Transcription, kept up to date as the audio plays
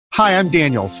Hi, I'm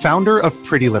Daniel, founder of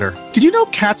Pretty Litter. Did you know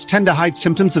cats tend to hide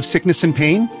symptoms of sickness and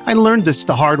pain? I learned this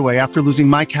the hard way after losing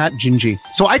my cat, Gingy.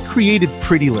 So I created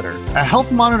Pretty Litter, a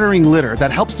health monitoring litter that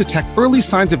helps detect early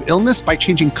signs of illness by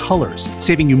changing colors,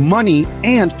 saving you money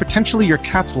and potentially your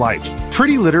cat's life.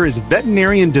 Pretty Litter is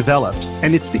veterinarian developed,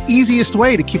 and it's the easiest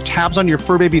way to keep tabs on your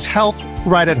fur baby's health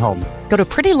right at home. Go to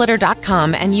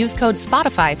prettylitter.com and use code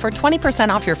SPOTIFY for 20%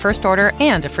 off your first order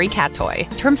and a free cat toy.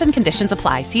 Terms and conditions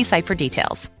apply. See site for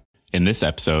details. In this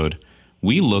episode,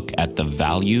 we look at the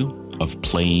value of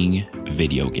playing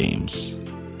video games.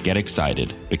 Get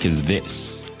excited because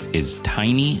this is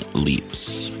Tiny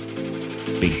Leaps.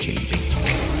 Big changing.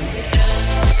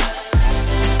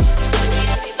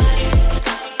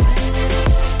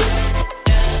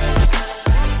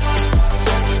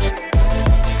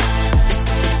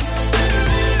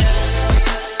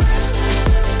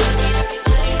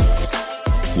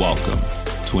 Welcome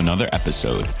to another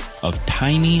episode of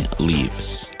Tiny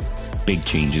Leaps, Big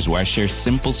Changes, where I share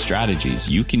simple strategies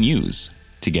you can use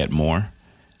to get more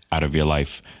out of your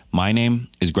life. My name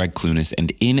is Greg Clunis,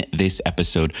 and in this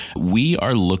episode, we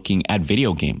are looking at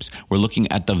video games. We're looking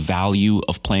at the value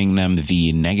of playing them,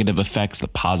 the negative effects, the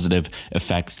positive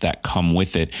effects that come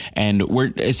with it, and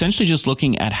we're essentially just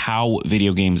looking at how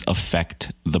video games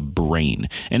affect the brain.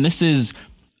 And this is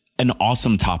an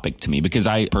awesome topic to me because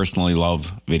I personally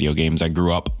love video games. I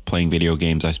grew up playing video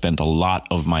games. I spent a lot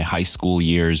of my high school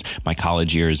years, my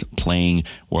college years playing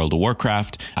World of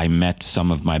Warcraft. I met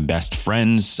some of my best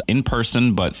friends in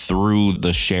person, but through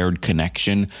the shared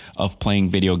connection of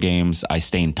playing video games, I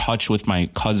stay in touch with my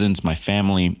cousins, my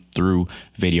family through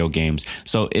video games.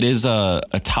 So it is a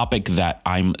topic that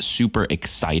I'm super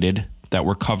excited that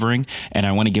we're covering. And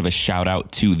I want to give a shout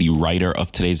out to the writer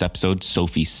of today's episode,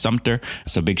 Sophie Sumter.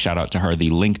 So big shout out to her.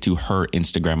 The link to her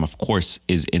Instagram, of course,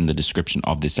 is in the description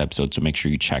of this episode. So make sure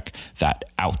you check that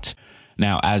out.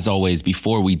 Now, as always,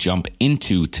 before we jump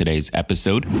into today's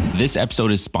episode, this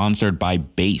episode is sponsored by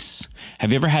Base.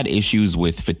 Have you ever had issues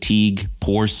with fatigue,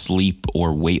 poor sleep,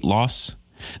 or weight loss?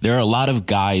 There are a lot of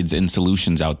guides and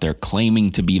solutions out there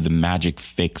claiming to be the magic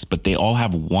fix, but they all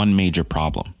have one major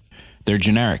problem. They're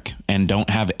generic and don't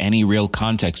have any real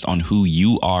context on who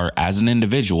you are as an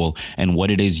individual and what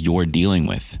it is you're dealing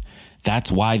with.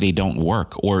 That's why they don't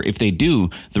work, or if they do,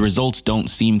 the results don't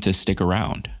seem to stick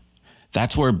around.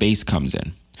 That's where Base comes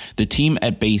in. The team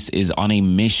at Base is on a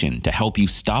mission to help you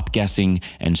stop guessing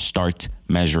and start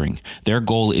measuring. Their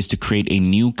goal is to create a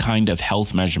new kind of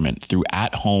health measurement through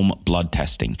at-home blood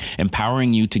testing,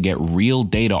 empowering you to get real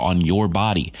data on your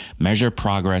body, measure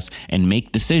progress, and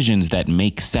make decisions that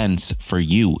make sense for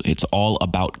you. It's all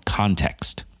about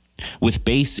context. With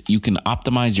Base, you can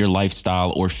optimize your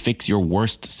lifestyle or fix your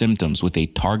worst symptoms with a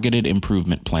targeted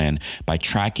improvement plan by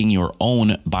tracking your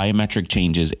own biometric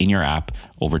changes in your app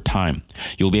over time.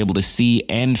 You'll be able to see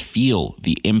and feel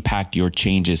the impact your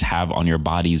changes have on your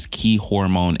body's key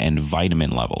hormone and vitamin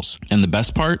levels. And the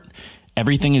best part?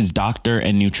 Everything is doctor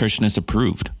and nutritionist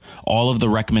approved. All of the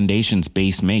recommendations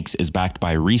Base makes is backed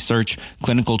by research,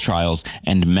 clinical trials,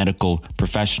 and medical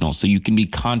professionals. So you can be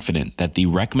confident that the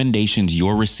recommendations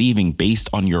you're receiving based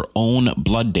on your own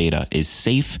blood data is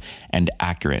safe and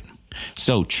accurate.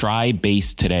 So try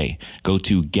Base today. Go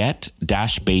to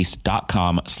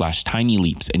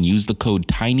get-base.com/tinyleaps and use the code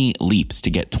tinyleaps to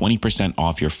get 20%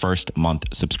 off your first month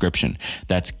subscription.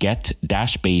 That's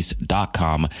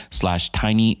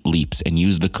get-base.com/tinyleaps and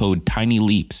use the code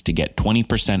tinyleaps to get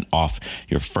 20% off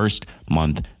your first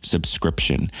month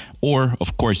subscription. Or,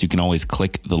 of course, you can always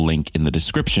click the link in the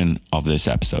description of this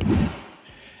episode.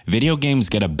 Video games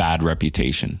get a bad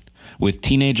reputation. With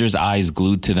teenagers' eyes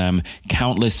glued to them,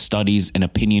 countless studies and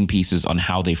opinion pieces on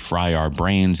how they fry our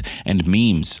brains, and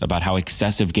memes about how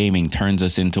excessive gaming turns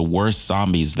us into worse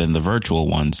zombies than the virtual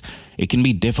ones, it can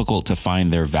be difficult to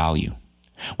find their value.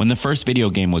 When the first video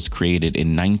game was created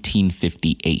in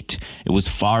 1958, it was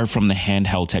far from the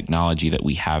handheld technology that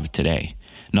we have today.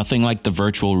 Nothing like the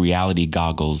virtual reality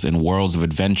goggles and worlds of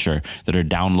adventure that are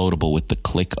downloadable with the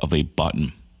click of a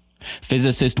button.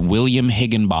 Physicist William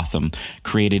Higginbotham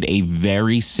created a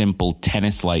very simple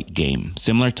tennis-like game,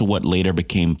 similar to what later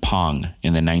became Pong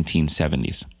in the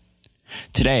 1970s.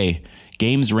 Today,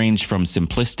 games range from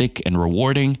simplistic and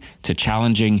rewarding to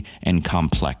challenging and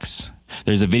complex.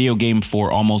 There's a video game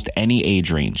for almost any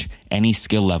age range, any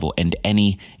skill level, and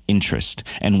any interest.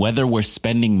 And whether we're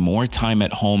spending more time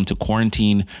at home to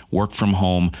quarantine, work from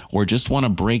home, or just want a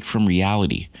break from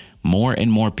reality, more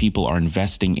and more people are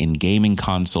investing in gaming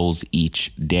consoles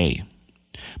each day.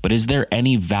 But is there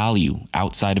any value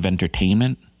outside of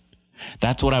entertainment?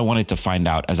 That's what I wanted to find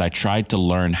out as I tried to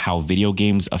learn how video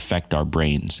games affect our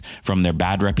brains, from their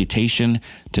bad reputation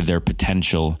to their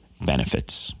potential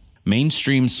benefits.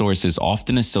 Mainstream sources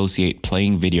often associate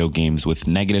playing video games with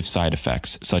negative side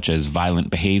effects, such as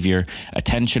violent behavior,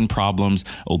 attention problems,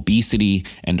 obesity,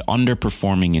 and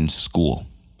underperforming in school.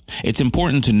 It's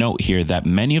important to note here that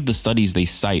many of the studies they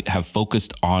cite have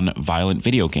focused on violent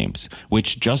video games,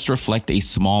 which just reflect a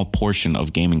small portion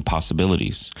of gaming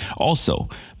possibilities. Also,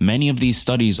 many of these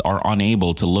studies are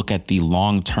unable to look at the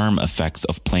long-term effects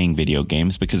of playing video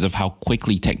games because of how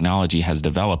quickly technology has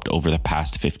developed over the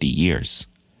past 50 years.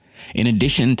 In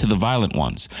addition to the violent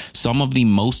ones, some of the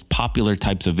most popular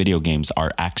types of video games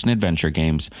are action-adventure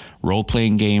games,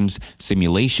 role-playing games,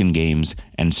 simulation games,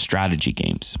 and strategy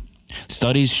games.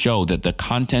 Studies show that the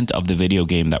content of the video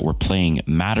game that we're playing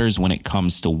matters when it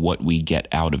comes to what we get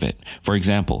out of it. For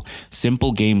example,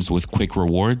 simple games with quick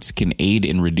rewards can aid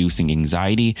in reducing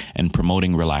anxiety and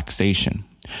promoting relaxation.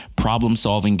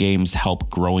 Problem-solving games help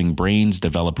growing brains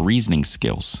develop reasoning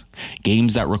skills.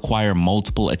 Games that require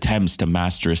multiple attempts to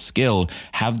master a skill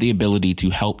have the ability to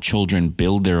help children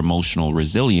build their emotional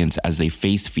resilience as they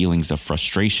face feelings of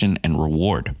frustration and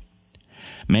reward.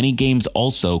 Many games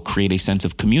also create a sense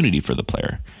of community for the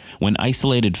player. When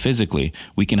isolated physically,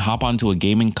 we can hop onto a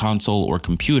gaming console or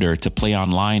computer to play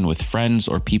online with friends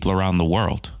or people around the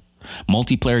world.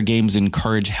 Multiplayer games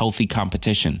encourage healthy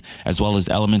competition, as well as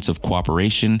elements of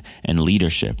cooperation and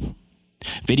leadership.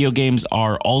 Video games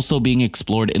are also being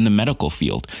explored in the medical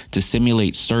field to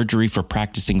simulate surgery for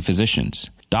practicing physicians.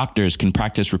 Doctors can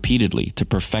practice repeatedly to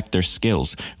perfect their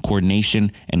skills,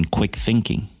 coordination, and quick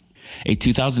thinking. A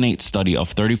 2008 study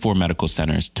of 34 medical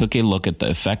centers took a look at the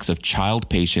effects of child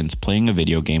patients playing a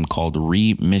video game called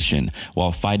Remission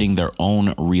while fighting their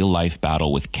own real-life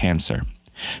battle with cancer.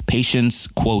 Patients,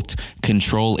 quote,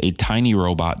 control a tiny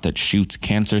robot that shoots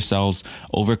cancer cells,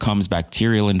 overcomes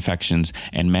bacterial infections,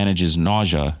 and manages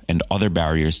nausea and other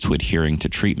barriers to adhering to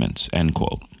treatments, end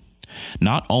quote.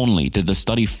 Not only did the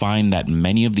study find that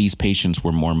many of these patients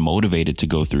were more motivated to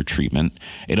go through treatment,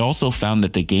 it also found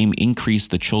that the game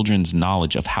increased the children's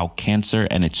knowledge of how cancer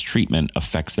and its treatment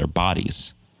affects their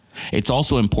bodies. It's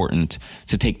also important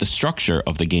to take the structure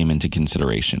of the game into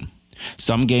consideration.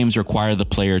 Some games require the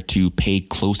player to pay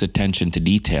close attention to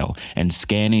detail and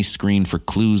scan a screen for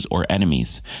clues or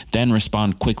enemies, then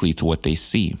respond quickly to what they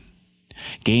see.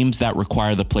 Games that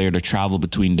require the player to travel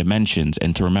between dimensions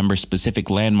and to remember specific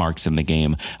landmarks in the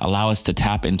game allow us to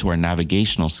tap into our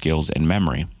navigational skills and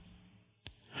memory.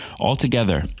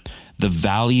 Altogether, the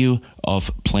value of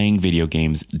playing video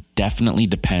games definitely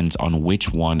depends on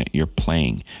which one you're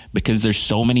playing. Because there's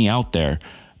so many out there,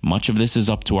 much of this is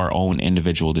up to our own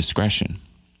individual discretion.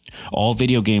 All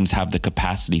video games have the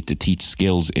capacity to teach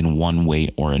skills in one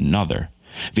way or another.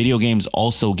 Video games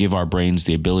also give our brains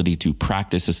the ability to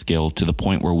practice a skill to the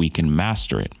point where we can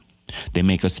master it. They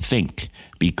make us think,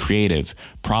 be creative,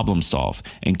 problem solve,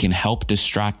 and can help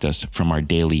distract us from our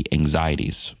daily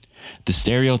anxieties. The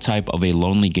stereotype of a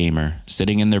lonely gamer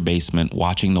sitting in their basement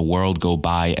watching the world go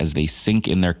by as they sink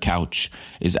in their couch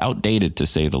is outdated, to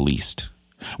say the least.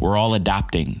 We're all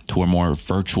adapting to a more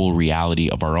virtual reality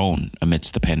of our own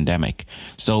amidst the pandemic.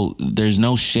 So there's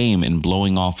no shame in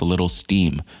blowing off a little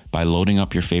steam by loading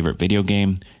up your favorite video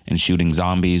game and shooting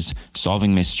zombies,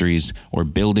 solving mysteries, or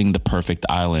building the perfect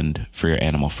island for your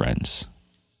animal friends.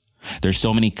 There's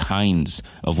so many kinds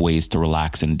of ways to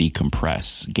relax and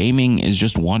decompress. Gaming is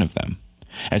just one of them.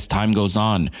 As time goes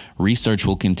on, research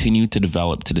will continue to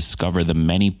develop to discover the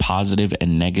many positive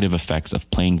and negative effects of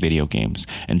playing video games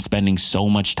and spending so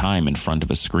much time in front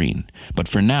of a screen. But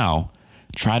for now,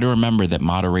 try to remember that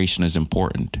moderation is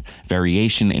important.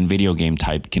 Variation in video game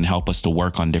type can help us to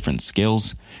work on different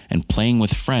skills, and playing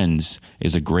with friends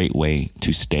is a great way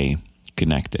to stay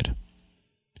connected.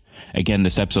 Again,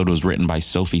 this episode was written by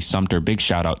Sophie Sumter. Big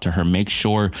shout out to her. Make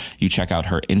sure you check out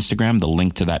her Instagram. The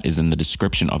link to that is in the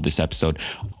description of this episode.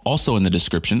 Also in the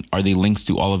description are the links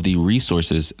to all of the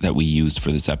resources that we used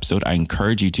for this episode. I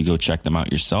encourage you to go check them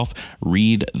out yourself.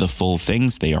 Read the full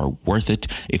things. They are worth it.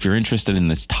 If you're interested in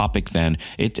this topic, then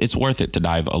it's worth it to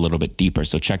dive a little bit deeper.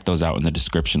 So check those out in the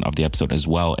description of the episode as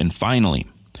well. And finally,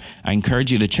 I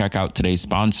encourage you to check out today's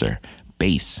sponsor,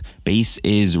 Base. Base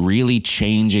is really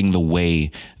changing the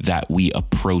way that we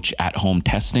approach at-home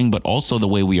testing, but also the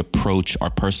way we approach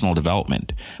our personal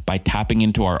development. By tapping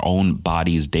into our own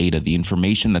body's data, the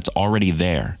information that's already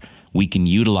there, we can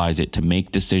utilize it to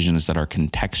make decisions that are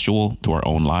contextual to our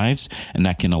own lives and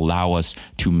that can allow us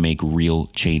to make real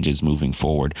changes moving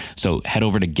forward. So head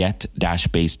over to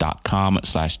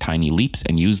get-base.com/tinyleaps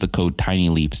and use the code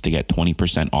tinyleaps to get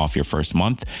 20% off your first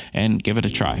month and give it a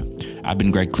try. I've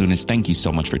been Greg Clunis. Thank you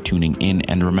so much for tuning in.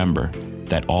 And remember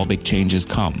that all big changes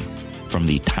come from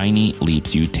the tiny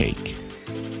leaps you take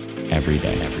every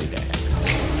day.